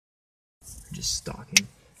Just stalking.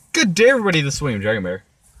 Good day, everybody. This is William Dragonbear.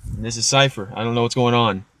 And this is Cypher. I don't know what's going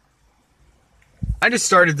on. I just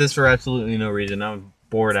started this for absolutely no reason. I'm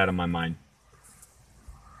bored out of my mind.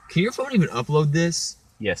 Can your phone even upload this?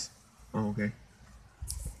 Yes. Oh, okay.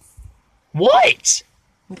 What?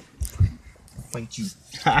 I'll fight you.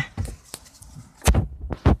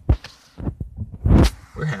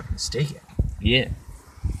 We're having a stakeout. Yeah.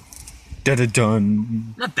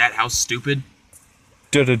 Da-da-dun. Not that house, stupid.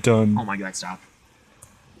 Da-da-dun. Oh my god, stop.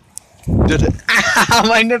 Ow,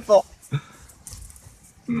 my nipple.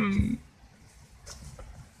 Do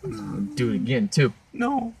it again, too.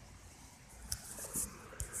 No.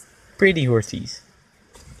 Pretty horsies.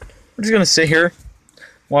 We're just gonna sit here,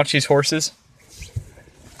 watch these horses.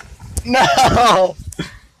 No!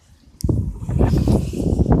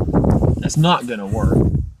 That's not gonna work.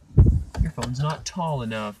 Your phone's not tall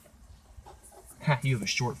enough. Ha, you have a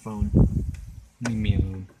short phone. Leave me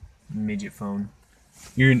alone. Midget phone.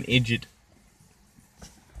 You're an idiot.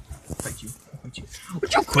 I'll fight you. I'll fight you.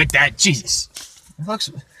 Would you quit that? Jesus.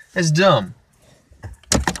 That's dumb.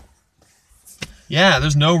 Yeah,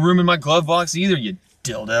 there's no room in my glove box either, you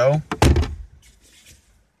dildo.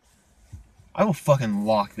 I will fucking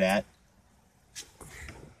lock that.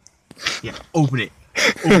 Yeah, open it.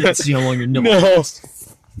 Open it and see how long your nipple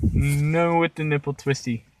lasts. No with the nipple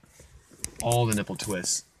twisty. All the nipple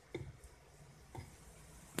twists.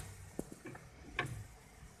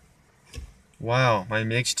 Wow, my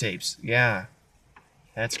mixtapes. Yeah.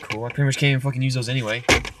 That's cool. I pretty much can't even fucking use those anyway.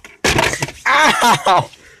 Ow!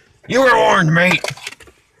 You were warned, mate!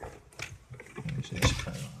 Actually, I should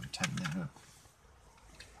probably tighten that up.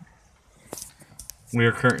 We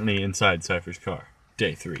are currently inside Cypher's car.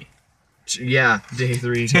 Day 3. Yeah, day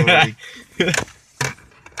 3, totally.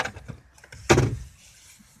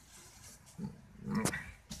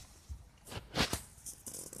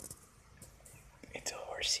 It's a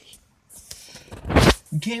horsey.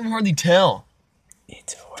 You can't even hardly tell.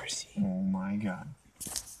 It's a horsey. Oh my god.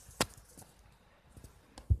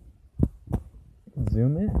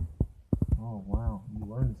 Zoom in. Oh wow, you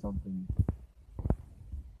learned something.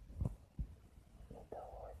 It's a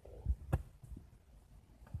horsey.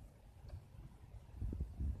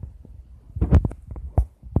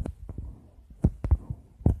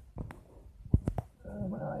 Oh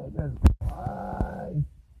my god.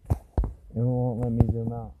 It won't let me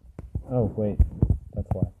zoom out. Oh, wait. That's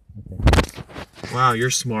why. Okay. Wow, you're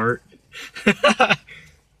smart.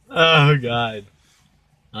 Oh, God.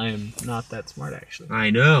 I am not that smart, actually. I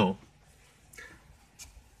know.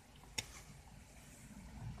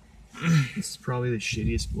 This is probably the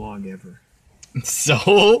shittiest vlog ever.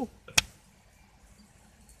 So?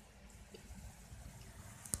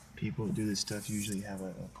 People who do this stuff usually have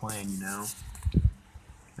a plan, you know?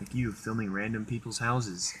 Like you, filming random people's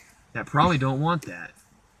houses that probably don't want that.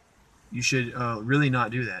 You should really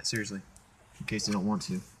not do that, seriously. In case they don't want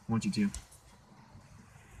to. Want you to.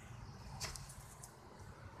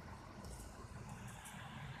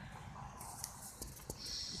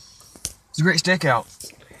 It's a great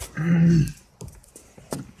stakeout.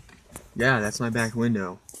 Yeah, that's my back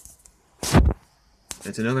window.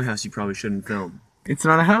 That's another house you probably shouldn't film. It's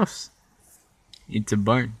not a house. It's a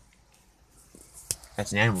barn.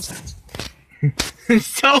 That's an animal's house.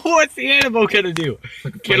 So what's the animal gonna do?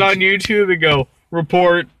 Like Get on YouTube and go,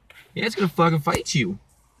 report. Yeah, it's gonna fucking fight you.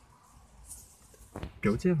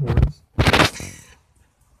 Goats have horns.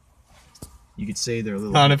 You could say they're a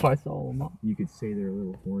little. Not if I saw them up. You could say they're a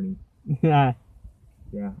little horny. Yeah.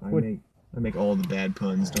 Yeah, I What? make all the bad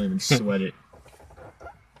puns. Don't even sweat it.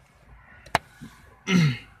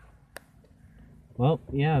 Well,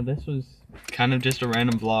 yeah, this was kind of just a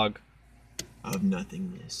random vlog Of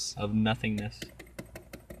nothingness. of nothingness.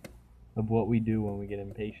 Of what we do when we get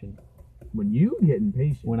impatient. When you get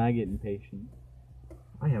impatient, When I get impatient.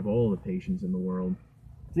 I have all the patience in the world.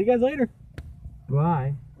 See you guys later.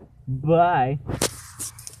 Bye. Bye.